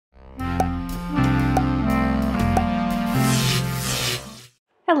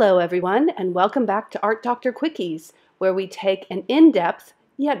Hello everyone, and welcome back to Art Dr. Quickies, where we take an in-depth,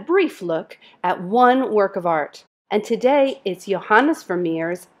 yet brief look at one work of art. And today it's Johannes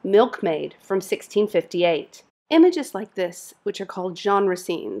Vermeer's Milkmaid from 1658. Images like this, which are called genre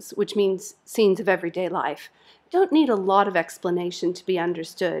scenes, which means scenes of everyday life, don't need a lot of explanation to be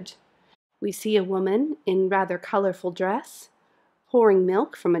understood. We see a woman in rather colorful dress, pouring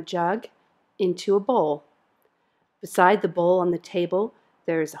milk from a jug into a bowl. Beside the bowl on the table,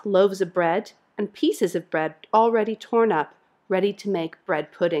 there's loaves of bread and pieces of bread already torn up, ready to make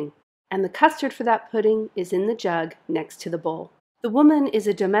bread pudding. And the custard for that pudding is in the jug next to the bowl. The woman is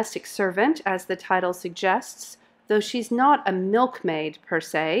a domestic servant, as the title suggests, though she's not a milkmaid per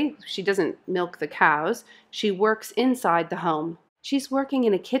se. She doesn't milk the cows. She works inside the home. She's working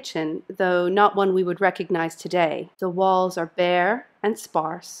in a kitchen, though not one we would recognize today. The walls are bare and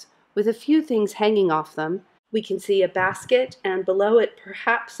sparse, with a few things hanging off them. We can see a basket, and below it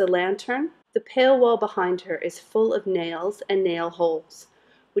perhaps a lantern. The pale wall behind her is full of nails and nail holes,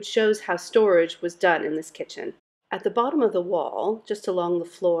 which shows how storage was done in this kitchen. At the bottom of the wall, just along the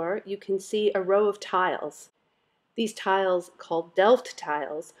floor, you can see a row of tiles. These tiles, called Delft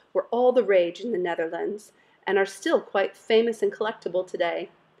tiles, were all the rage in the Netherlands and are still quite famous and collectible today.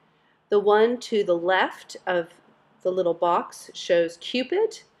 The one to the left of the little box shows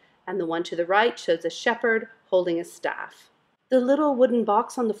Cupid, and the one to the right shows a shepherd holding a staff. The little wooden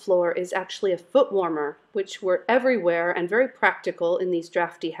box on the floor is actually a foot warmer, which were everywhere and very practical in these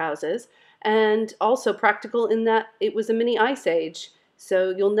drafty houses, and also practical in that it was a mini ice age,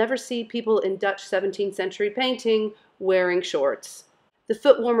 so you'll never see people in Dutch 17th century painting wearing shorts. The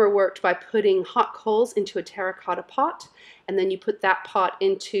foot warmer worked by putting hot coals into a terracotta pot, and then you put that pot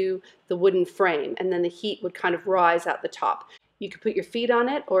into the wooden frame, and then the heat would kind of rise out the top. You could put your feet on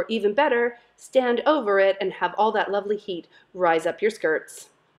it, or even better, stand over it and have all that lovely heat rise up your skirts.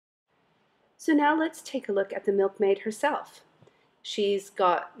 So now let's take a look at the milkmaid herself. She's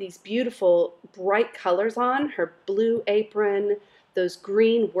got these beautiful bright colors on, her blue apron, those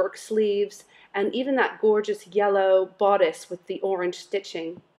green work sleeves, and even that gorgeous yellow bodice with the orange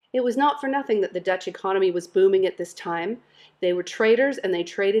stitching. It was not for nothing that the Dutch economy was booming at this time. They were traders and they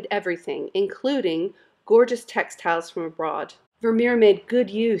traded everything, including gorgeous textiles from abroad. Vermeer made good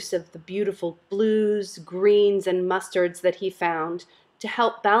use of the beautiful blues, greens, and mustards that he found to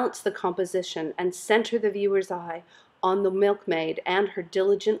help balance the composition and center the viewer's eye on the milkmaid and her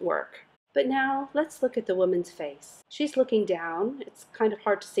diligent work. But now let's look at the woman's face. She's looking down. It's kind of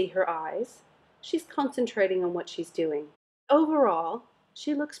hard to see her eyes. She's concentrating on what she's doing. Overall,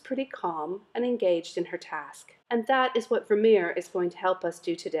 she looks pretty calm and engaged in her task. And that is what Vermeer is going to help us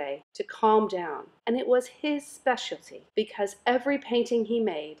do today, to calm down. And it was his specialty, because every painting he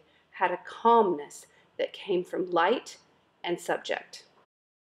made had a calmness that came from light and subject.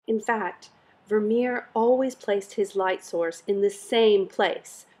 In fact, Vermeer always placed his light source in the same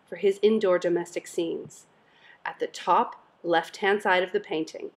place for his indoor domestic scenes, at the top left-hand side of the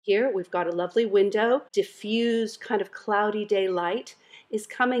painting. Here we've got a lovely window, diffused kind of cloudy daylight is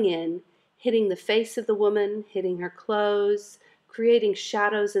coming in, hitting the face of the woman, hitting her clothes, creating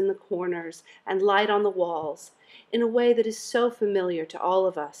shadows in the corners and light on the walls in a way that is so familiar to all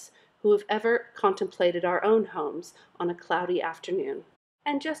of us who have ever contemplated our own homes on a cloudy afternoon.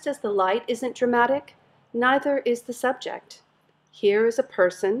 And just as the light isn't dramatic, neither is the subject. Here is a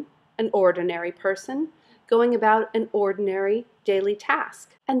person, an ordinary person, going about an ordinary daily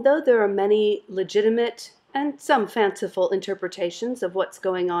task. And though there are many legitimate and some fanciful interpretations of what's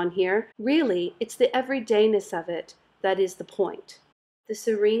going on here, really, it's the everydayness of it that is the point. The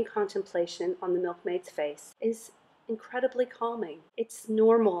serene contemplation on the milkmaid's face is incredibly calming. It's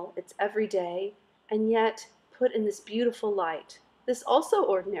normal, it's everyday, and yet put in this beautiful light, this also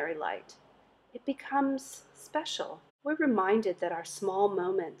ordinary light, it becomes special. We're reminded that our small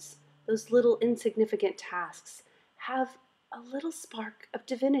moments, those little insignificant tasks, have a little spark of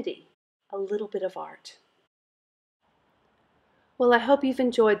divinity, a little bit of art. Well, I hope you've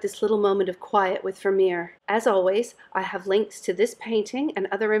enjoyed this little moment of quiet with Vermeer. As always, I have links to this painting and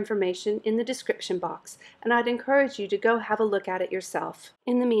other information in the description box, and I'd encourage you to go have a look at it yourself.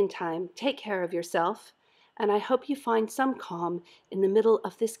 In the meantime, take care of yourself, and I hope you find some calm in the middle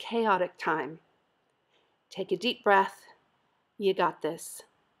of this chaotic time. Take a deep breath. You got this.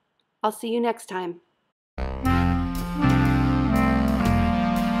 I'll see you next time.